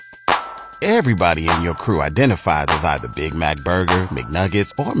Everybody in your crew identifies as either Big Mac Burger,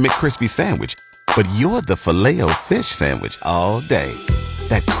 McNuggets, or McCrispy Sandwich. But you're the Filet-O-Fish Sandwich all day.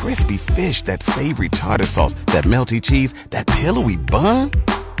 That crispy fish, that savory tartar sauce, that melty cheese, that pillowy bun.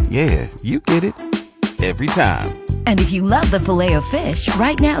 Yeah, you get it. Every time. And if you love the Filet-O-Fish,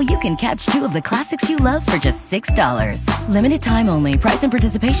 right now you can catch 2 of the classics you love for just $6. Limited time only. Price and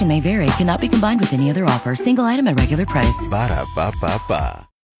participation may vary. Cannot be combined with any other offer. Single item at regular price. Ba-da-ba-ba-ba.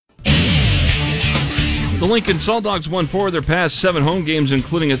 The Lincoln Salt Dogs won 4 of their past 7 home games,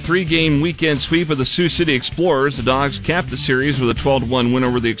 including a 3-game weekend sweep of the Sioux City Explorers. The Dogs capped the series with a 12-1 win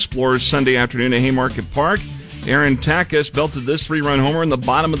over the Explorers Sunday afternoon at Haymarket Park. Aaron Takis belted this 3-run homer in the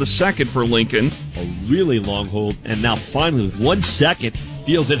bottom of the second for Lincoln. A really long hold, and now finally with 1 second,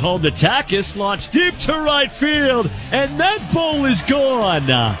 deals it home to Takis, launched deep to right field, and that ball is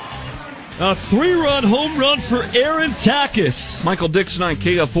gone. A 3-run home run for Aaron Takis. Michael Dixon on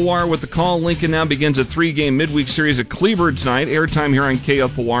KFOR with the call. Lincoln now begins a 3-game midweek series at Cleveland tonight. Airtime here on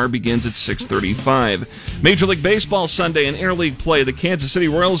KFOR begins at 6:35. Major League Baseball Sunday in interleague play. The Kansas City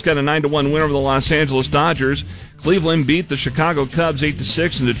Royals got a 9-1 win over the Los Angeles Dodgers. Cleveland beat the Chicago Cubs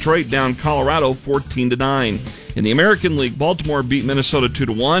 8-6, and Detroit down Colorado 14-9. In the American League, Baltimore beat Minnesota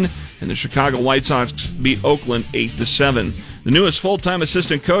 2-1, and the Chicago White Sox beat Oakland 8-7. The newest full-time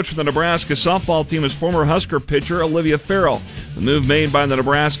assistant coach for the Nebraska softball team is former Husker pitcher Olivia Farrell. The move made by the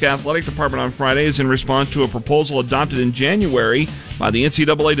Nebraska Athletic Department on Friday is in response to a proposal adopted in January by the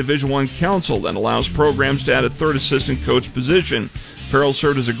NCAA Division I Council that allows programs to add a third assistant coach position. Farrell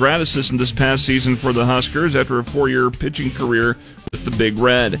served as a grad assistant this past season for the Huskers after a 4-year pitching career with the Big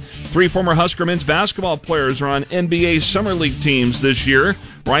Red. 3 former Husker men's basketball players are on NBA Summer League teams this year.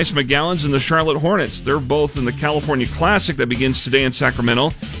 Bryce McGowan's and the Charlotte Hornets. They're both in the California Classic that begins today in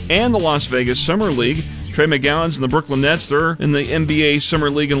Sacramento and the Las Vegas Summer League. Trey McGowan's and the Brooklyn Nets, they're in the NBA Summer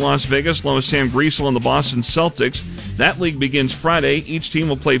League in Las Vegas, along with Sam Griesel and the Boston Celtics. That league begins Friday. Each team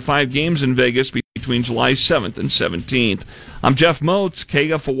will play 5 games in Vegas between July 7th and 17th. I'm Jeff Moats,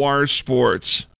 KFOR Sports.